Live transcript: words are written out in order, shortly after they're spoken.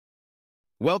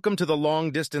Welcome to the Long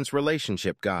Distance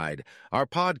Relationship Guide, our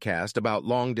podcast about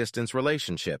long-distance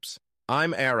relationships.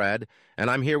 I'm Arad, and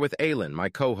I'm here with Aylin, my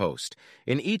co-host.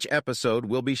 In each episode,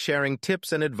 we'll be sharing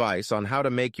tips and advice on how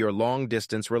to make your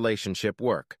long-distance relationship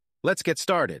work. Let's get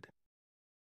started.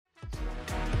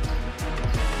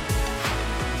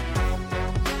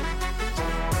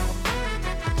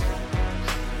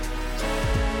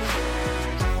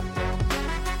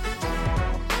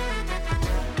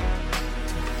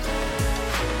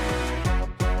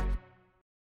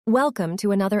 Welcome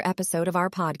to another episode of our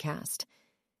podcast.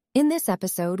 In this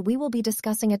episode, we will be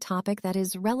discussing a topic that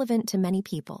is relevant to many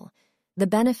people, the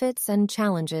benefits and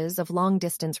challenges of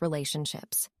long-distance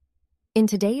relationships. In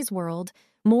today's world,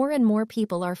 more and more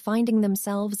people are finding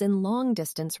themselves in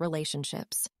long-distance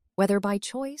relationships, whether by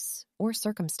choice or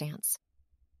circumstance.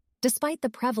 Despite the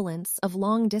prevalence of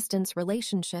long-distance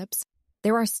relationships,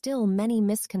 there are still many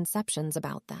misconceptions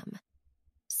about them.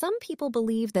 Some people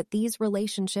believe that these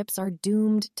relationships are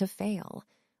doomed to fail,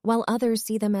 while others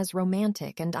see them as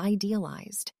romantic and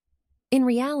idealized. In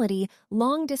reality,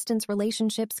 long-distance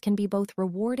relationships can be both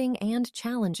rewarding and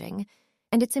challenging,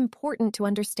 and it's important to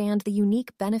understand the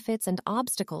unique benefits and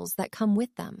obstacles that come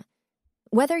with them.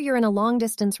 Whether you're in a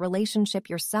long-distance relationship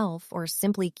yourself or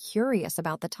simply curious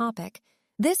about the topic,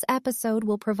 this episode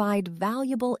will provide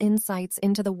valuable insights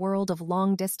into the world of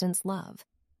long-distance love.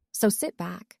 So sit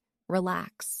back,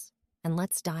 relax, and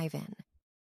let's dive in.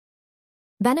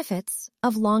 Benefits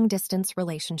of long-distance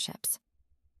relationships.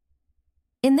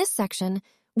 In this section,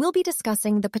 we'll be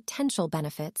discussing the potential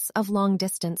benefits of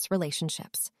long-distance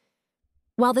relationships.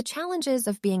 While the challenges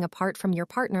of being apart from your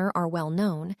partner are well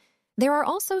known, there are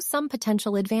also some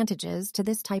potential advantages to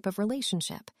this type of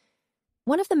relationship.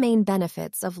 One of the main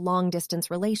benefits of long-distance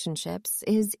relationships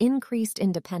is increased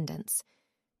independence.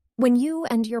 When you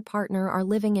and your partner are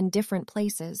living in different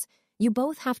places, you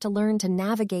both have to learn to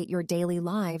navigate your daily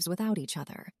lives without each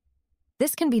other.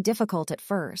 This can be difficult at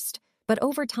first, but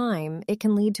over time, it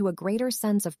can lead to a greater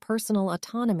sense of personal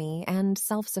autonomy and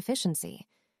self-sufficiency.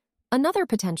 Another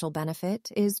potential benefit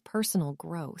is personal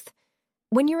growth.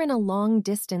 When you're in a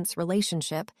long-distance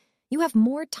relationship, you have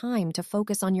more time to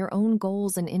focus on your own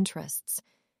goals and interests.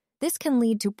 This can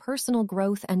lead to personal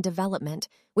growth and development,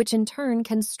 which in turn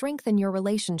can strengthen your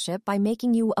relationship by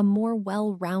making you a more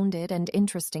well-rounded and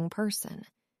interesting person.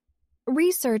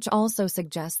 Research also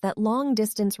suggests that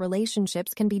long-distance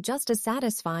relationships can be just as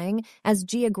satisfying as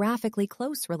geographically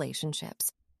close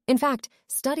relationships. In fact,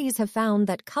 studies have found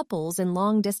that couples in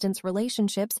long-distance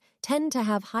relationships tend to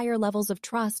have higher levels of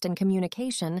trust and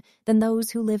communication than those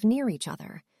who live near each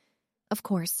other. Of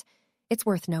course, it's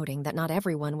worth noting that not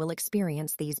everyone will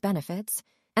experience these benefits,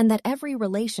 and that every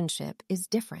relationship is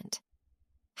different.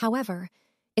 However,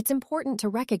 it's important to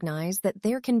recognize that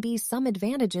there can be some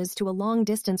advantages to a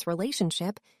long-distance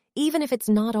relationship, even if it's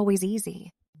not always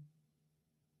easy.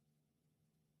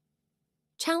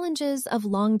 Challenges of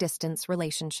long-distance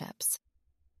relationships.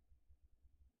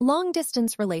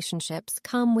 Long-distance relationships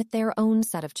come with their own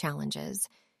set of challenges,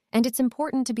 and it's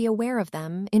important to be aware of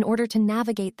them in order to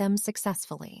navigate them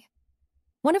successfully.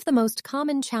 One of the most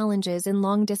common challenges in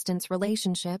long-distance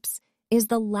relationships is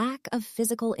the lack of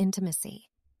physical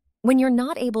intimacy. When you're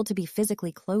not able to be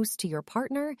physically close to your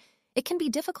partner, it can be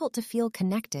difficult to feel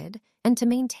connected and to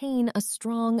maintain a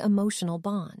strong emotional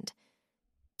bond.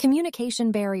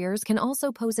 Communication barriers can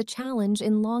also pose a challenge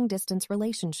in long-distance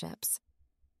relationships.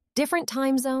 Different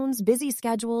time zones, busy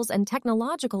schedules, and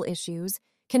technological issues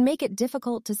can make it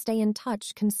difficult to stay in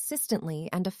touch consistently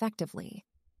and effectively.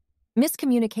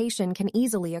 Miscommunication can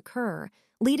easily occur,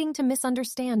 leading to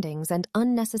misunderstandings and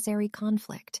unnecessary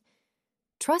conflict.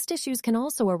 Trust issues can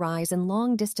also arise in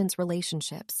long-distance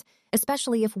relationships,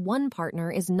 especially if one partner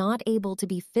is not able to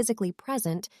be physically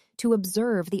present to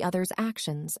observe the other's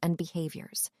actions and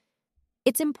behaviors.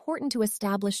 It's important to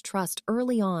establish trust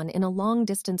early on in a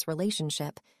long-distance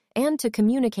relationship and to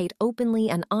communicate openly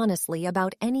and honestly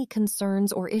about any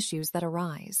concerns or issues that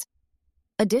arise.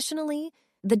 Additionally,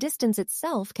 the distance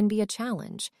itself can be a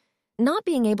challenge. Not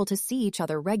being able to see each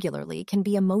other regularly can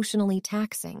be emotionally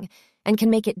taxing and can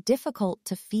make it difficult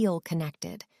to feel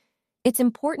connected. It's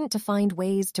important to find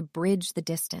ways to bridge the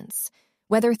distance,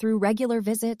 whether through regular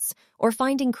visits or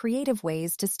finding creative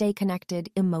ways to stay connected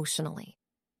emotionally.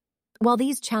 While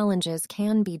these challenges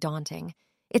can be daunting,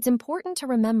 it's important to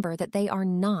remember that they are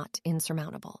not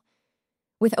insurmountable.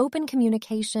 With open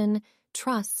communication,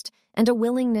 trust, and a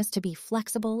willingness to be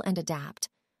flexible and adapt,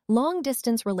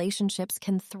 long-distance relationships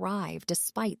can thrive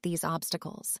despite these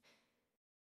obstacles.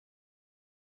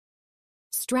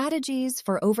 Strategies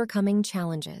for overcoming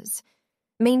challenges.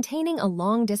 Maintaining a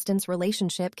long-distance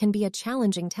relationship can be a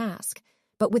challenging task,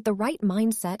 but with the right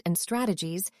mindset and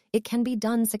strategies, it can be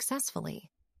done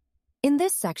successfully. In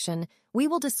this section, we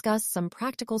will discuss some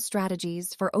practical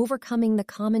strategies for overcoming the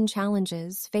common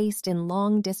challenges faced in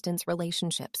long-distance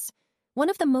relationships. One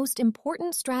of the most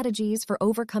important strategies for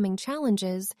overcoming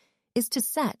challenges is to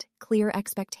set clear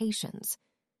expectations.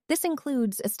 This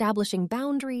includes establishing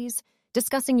boundaries,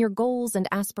 discussing your goals and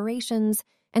aspirations,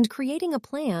 and creating a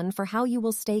plan for how you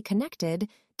will stay connected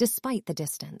despite the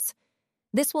distance.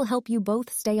 This will help you both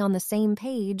stay on the same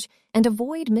page and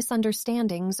avoid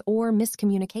misunderstandings or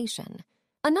miscommunication.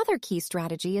 Another key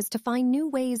strategy is to find new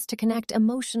ways to connect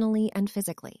emotionally and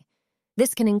physically.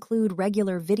 This can include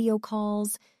regular video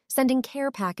calls, sending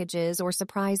care packages or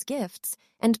surprise gifts,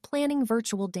 and planning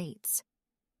virtual dates.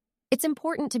 It's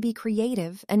important to be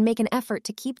creative and make an effort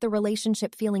to keep the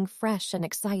relationship feeling fresh and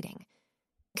exciting.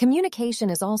 Communication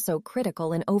is also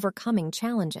critical in overcoming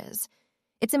challenges.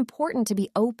 It's important to be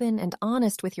open and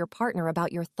honest with your partner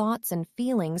about your thoughts and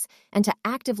feelings and to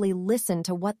actively listen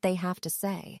to what they have to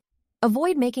say.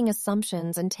 Avoid making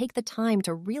assumptions and take the time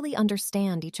to really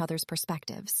understand each other's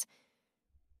perspectives.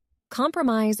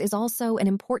 Compromise is also an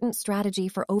important strategy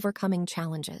for overcoming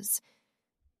challenges.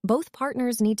 Both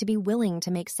partners need to be willing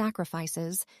to make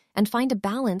sacrifices and find a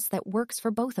balance that works for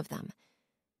both of them.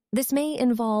 This may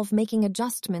involve making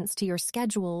adjustments to your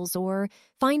schedules or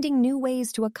finding new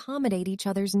ways to accommodate each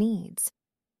other's needs.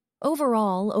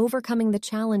 Overall, overcoming the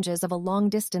challenges of a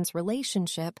long-distance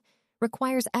relationship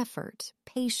requires effort,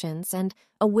 patience, and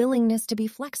a willingness to be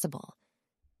flexible.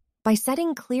 By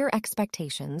setting clear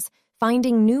expectations,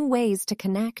 finding new ways to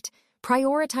connect,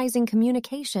 prioritizing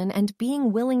communication, and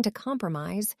being willing to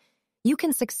compromise, you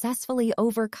can successfully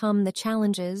overcome the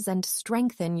challenges and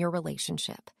strengthen your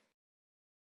relationship.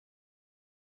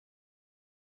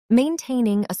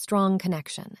 Maintaining a strong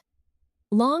connection.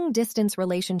 Long-distance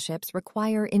relationships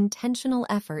require intentional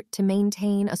effort to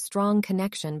maintain a strong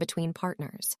connection between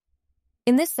partners.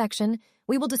 In this section,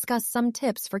 we will discuss some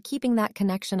tips for keeping that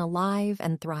connection alive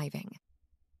and thriving.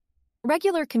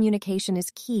 Regular communication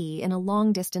is key in a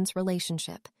long-distance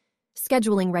relationship.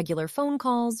 Scheduling regular phone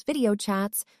calls, video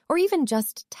chats, or even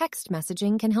just text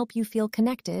messaging can help you feel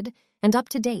connected and up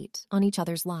to date on each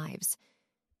other's lives.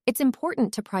 It's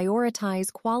important to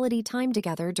prioritize quality time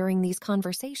together during these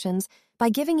conversations by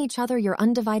giving each other your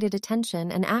undivided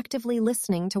attention and actively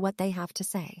listening to what they have to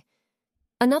say.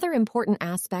 Another important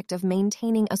aspect of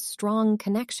maintaining a strong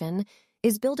connection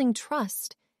is building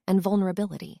trust and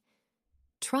vulnerability.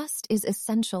 Trust is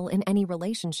essential in any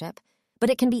relationship, but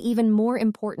it can be even more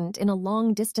important in a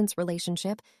long-distance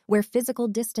relationship where physical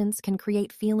distance can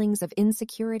create feelings of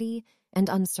insecurity and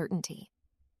uncertainty.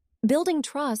 Building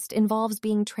trust involves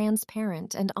being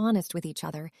transparent and honest with each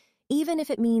other, even if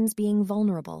it means being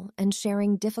vulnerable and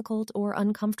sharing difficult or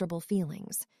uncomfortable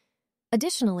feelings.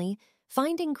 Additionally,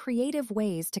 finding creative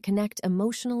ways to connect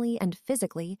emotionally and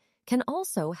physically can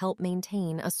also help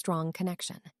maintain a strong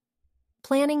connection.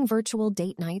 Planning virtual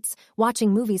date nights,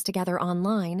 watching movies together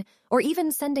online, or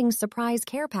even sending surprise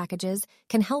care packages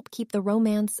can help keep the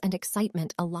romance and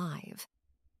excitement alive.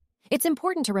 It's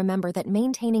important to remember that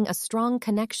maintaining a strong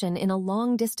connection in a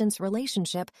long-distance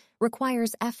relationship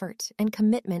requires effort and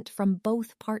commitment from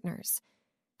both partners.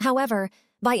 However,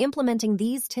 by implementing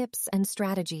these tips and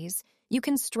strategies, you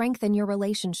can strengthen your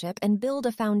relationship and build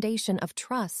a foundation of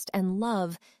trust and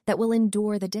love that will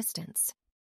endure the distance.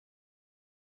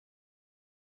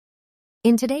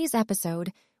 In today's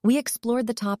episode, we explored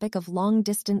the topic of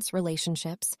long-distance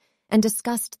relationships and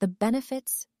discussed the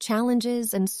benefits,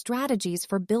 challenges, and strategies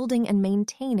for building and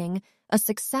maintaining a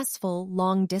successful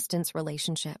long-distance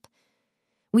relationship.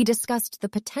 We discussed the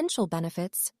potential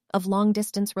benefits of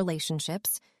long-distance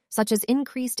relationships, such as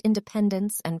increased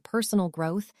independence and personal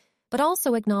growth, but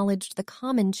also acknowledged the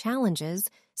common challenges,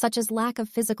 such as lack of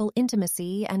physical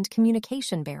intimacy and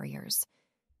communication barriers.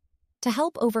 To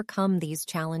help overcome these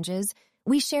challenges,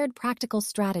 we shared practical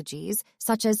strategies,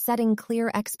 such as setting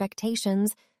clear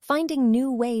expectations, finding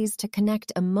new ways to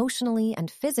connect emotionally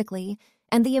and physically,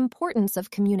 and the importance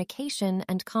of communication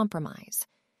and compromise.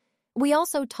 We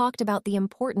also talked about the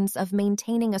importance of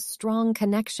maintaining a strong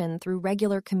connection through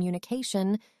regular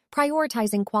communication,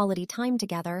 prioritizing quality time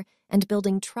together, and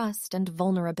building trust and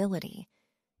vulnerability.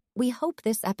 We hope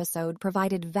this episode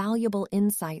provided valuable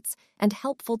insights and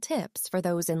helpful tips for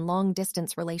those in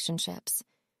long-distance relationships.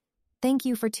 Thank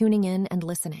you for tuning in and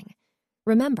listening.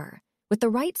 Remember, with the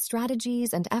right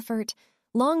strategies and effort,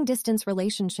 long-distance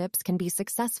relationships can be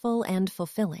successful and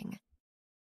fulfilling.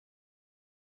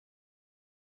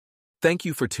 Thank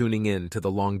you for tuning in to the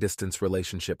Long Distance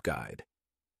Relationship Guide.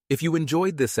 If you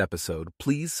enjoyed this episode,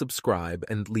 please subscribe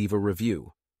and leave a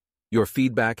review. Your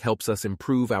feedback helps us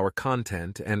improve our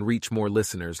content and reach more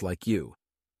listeners like you.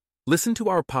 Listen to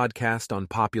our podcast on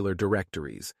popular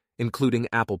directories, including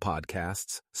Apple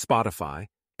Podcasts, Spotify,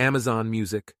 Amazon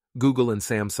Music, Google and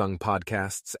Samsung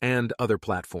Podcasts, and other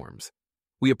platforms.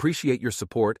 We appreciate your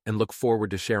support and look forward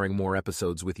to sharing more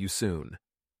episodes with you soon.